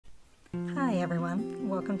everyone,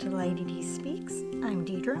 welcome to Lady D Speaks. I'm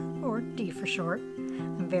Deidre, or D for short.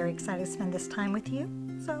 I'm very excited to spend this time with you,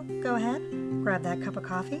 so go ahead, grab that cup of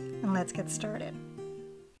coffee, and let's get started.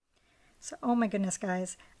 So, oh my goodness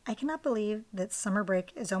guys, I cannot believe that summer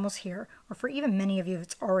break is almost here, or for even many of you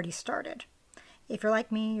it's already started. If you're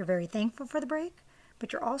like me, you're very thankful for the break,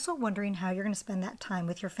 but you're also wondering how you're going to spend that time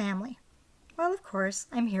with your family. Well, of course,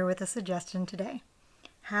 I'm here with a suggestion today.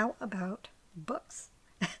 How about books?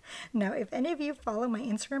 Now, if any of you follow my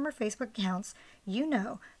Instagram or Facebook accounts, you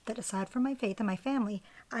know that aside from my faith and my family,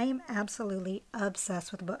 I am absolutely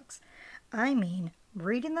obsessed with books. I mean,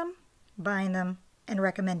 reading them, buying them, and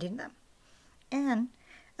recommending them. And,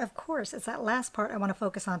 of course, it's that last part I want to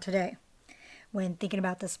focus on today. When thinking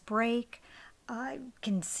about this break, I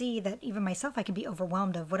can see that even myself, I can be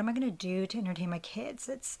overwhelmed of what am I going to do to entertain my kids.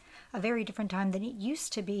 It's a very different time than it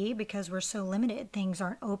used to be because we're so limited. Things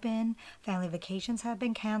aren't open. Family vacations have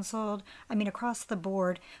been canceled. I mean, across the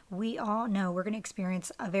board, we all know we're going to experience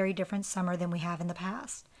a very different summer than we have in the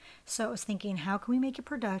past. So I was thinking, how can we make it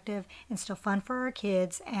productive and still fun for our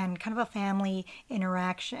kids and kind of a family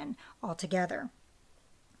interaction all together?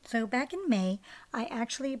 So back in May, I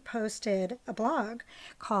actually posted a blog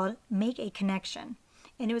called Make a Connection.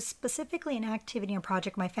 And it was specifically an activity and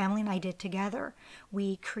project my family and I did together.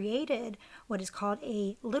 We created what is called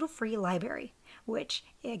a little free library, which,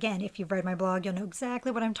 again, if you've read my blog, you'll know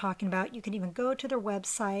exactly what I'm talking about. You can even go to their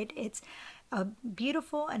website. It's a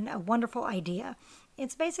beautiful and a wonderful idea.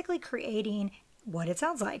 It's basically creating what it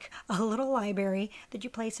sounds like, a little library that you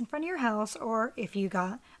place in front of your house, or if you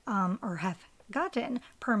got or have gotten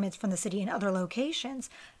permits from the city and other locations,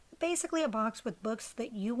 basically a box with books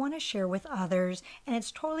that you want to share with others, and it's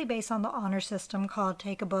totally based on the honor system called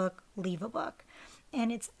Take a Book, Leave a Book. And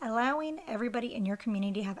it's allowing everybody in your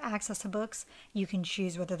community to have access to books. You can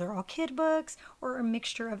choose whether they're all kid books or a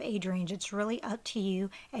mixture of age range. It's really up to you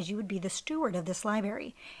as you would be the steward of this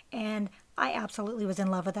library. And I absolutely was in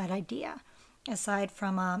love with that idea. Aside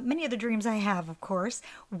from many other dreams I have, of course,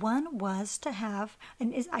 one was to have,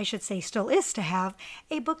 and I should say still is to have,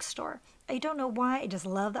 a bookstore. I don't know why, I just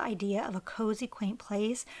love the idea of a cozy, quaint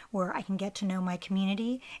place where I can get to know my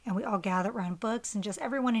community and we all gather around books and just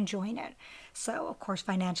everyone enjoying it. So, of course,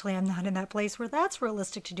 financially, I'm not in that place where that's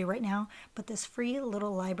realistic to do right now, but this free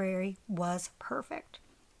little library was perfect.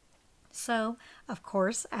 So, of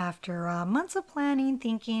course, after months of planning,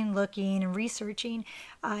 thinking, looking, and researching,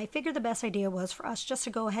 I figured the best idea was for us just to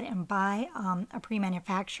go ahead and buy a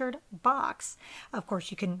pre-manufactured box. Of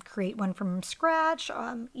course, you can create one from scratch,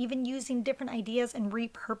 even using different ideas and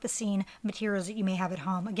repurposing materials that you may have at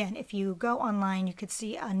home. Again, if you go online, you could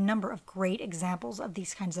see a number of great examples of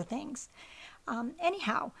these kinds of things.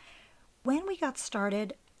 Anyhow, when we got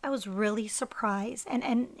started, I was really surprised, and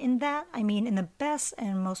in that, I mean in the best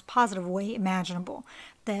and most positive way imaginable,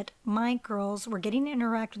 that my girls were getting to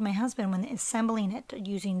interact with my husband when assembling it,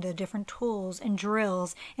 using the different tools and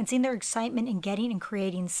drills, and seeing their excitement in getting and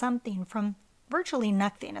creating something from virtually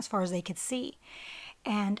nothing as far as they could see.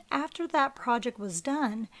 And after that project was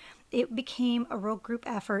done, it became a real group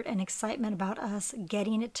effort and excitement about us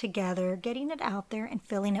getting it together, getting it out there, and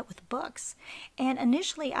filling it with books. And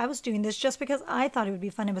initially, I was doing this just because I thought it would be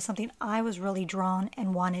fun. It was something I was really drawn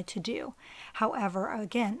and wanted to do. However,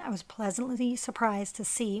 again, I was pleasantly surprised to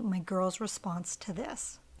see my girls' response to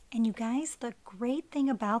this. And you guys, the great thing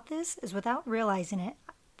about this is without realizing it,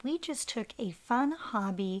 we just took a fun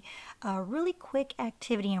hobby, a really quick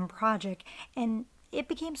activity and project, and it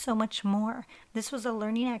became so much more. This was a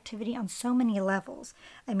learning activity on so many levels.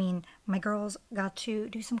 I mean, my girls got to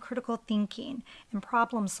do some critical thinking and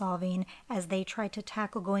problem solving as they tried to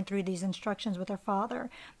tackle going through these instructions with their father.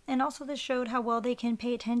 And also this showed how well they can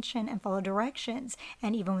pay attention and follow directions.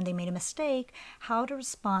 And even when they made a mistake, how to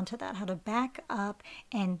respond to that, how to back up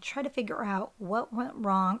and try to figure out what went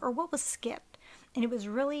wrong or what was skipped. And it was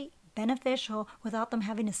really beneficial without them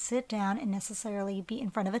having to sit down and necessarily be in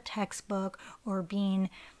front of a textbook or being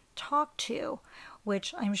talked to,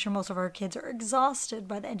 which I'm sure most of our kids are exhausted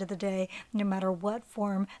by the end of the day, no matter what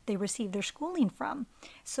form they receive their schooling from.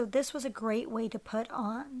 So this was a great way to put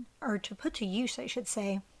to use, I should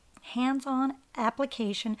say, hands-on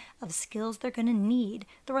application of skills they're going to need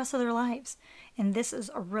the rest of their lives. And this is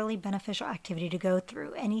a really beneficial activity to go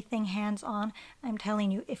through. Anything hands-on, I'm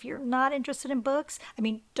telling you, if you're not interested in books, I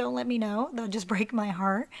mean, don't let me know. That'll just break my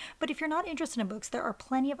heart. But if you're not interested in books, there are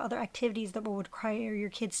plenty of other activities that will require your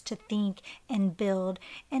kids to think and build.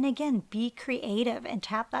 And again, be creative and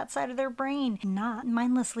tap that side of their brain, not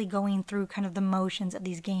mindlessly going through kind of the motions of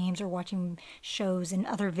these games or watching shows and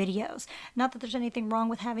other videos. Not that there's anything wrong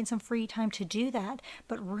with having some free time to do do that,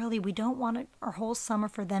 but really we don't want our whole summer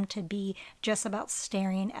for them to be just about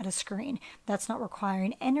staring at a screen. That's not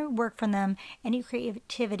requiring any work from them, any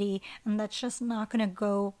creativity, and that's just not going to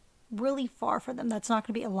go really far for them. That's not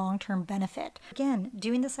going to be a long-term benefit. Again,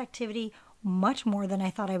 doing this activity much more than I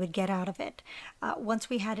thought I would get out of it. Once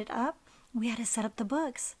we had it up, we had to set up the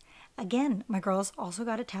books. Again, my girls also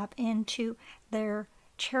got to tap into their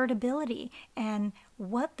charitability and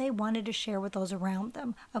what they wanted to share with those around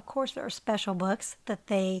them. Of course, there are special books that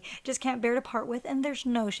they just can't bear to part with, and there's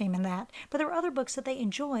no shame in that. But there were other books that they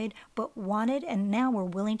enjoyed but wanted, and now were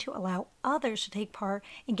willing to allow others to take part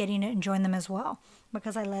in getting to enjoying them as well.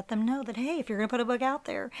 Because I let them know that, hey, if you're going to put a book out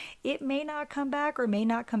there, it may not come back or may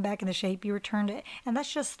not come back in the shape you returned it. And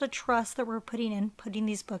that's just the trust that we're putting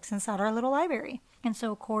these books inside our little library. And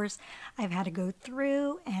so, of course, I've had to go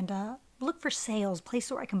through and look for sales,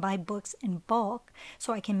 places where I can buy books in bulk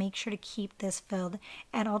so I can make sure to keep this filled.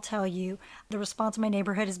 And I'll tell you, the response in my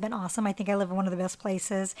neighborhood has been awesome. I think I live in one of the best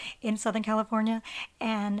places in Southern California.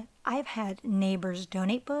 And I've had neighbors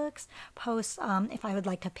donate books, post if I would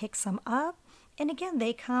like to pick some up. And again,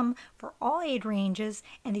 they come for all age ranges,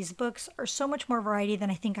 and these books are so much more variety than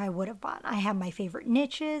I think I would have bought. I have my favorite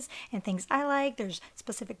niches and things I like. There's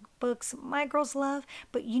specific books my girls love,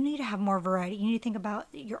 but you need to have more variety. You need to think about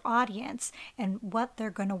your audience and what they're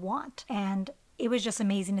going to want. And it was just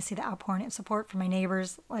amazing to see the outpouring of support from my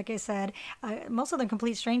neighbors. Like I said, most of them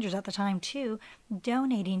complete strangers at the time too,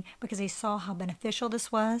 donating because they saw how beneficial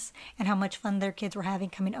this was and how much fun their kids were having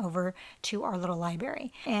coming over to our little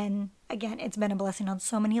library. And again, it's been a blessing on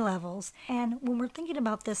so many levels. And when we're thinking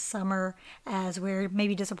about this summer, as we're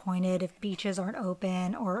maybe disappointed if beaches aren't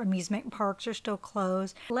open or amusement parks are still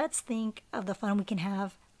closed, let's think of the fun we can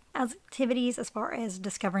have as activities as far as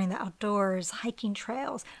discovering the outdoors, hiking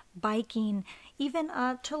trails, biking, even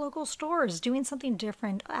to local stores, doing something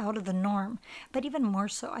different out of the norm. But even more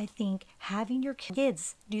so, I think having your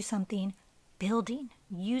kids do something, building,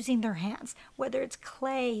 using their hands, whether it's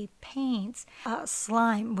clay, paints,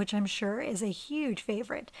 slime, which I'm sure is a huge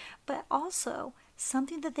favorite, but also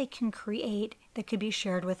something that they can create that could be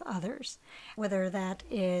shared with others. Whether that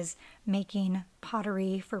is making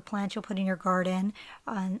pottery for plants you'll put in your garden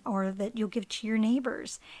or that you'll give to your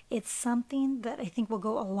neighbors. It's something that I think will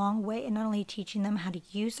go a long way in not only teaching them how to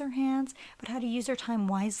use their hands, but how to use their time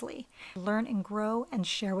wisely, learn and grow and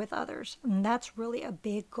share with others. And that's really a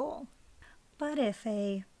big goal. But if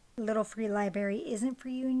a little free library isn't for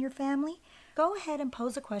you and your family, go ahead and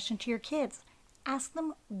pose a question to your kids. Ask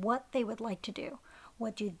them what they would like to do.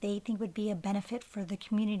 What do they think would be a benefit for the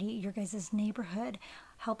community, your guys' neighborhood,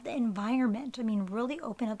 help the environment? I mean, really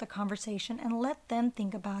open up the conversation and let them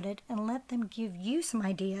think about it and let them give you some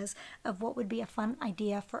ideas of what would be a fun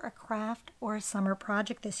idea for a craft or a summer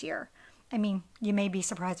project this year. I mean, you may be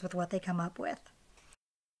surprised with what they come up with.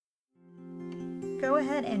 Go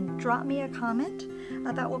ahead and drop me a comment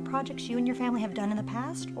about what projects you and your family have done in the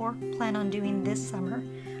past or plan on doing this summer.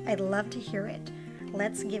 I'd love to hear it.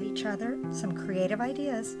 Let's give each other some creative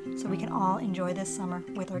ideas so we can all enjoy this summer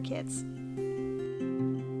with our kids.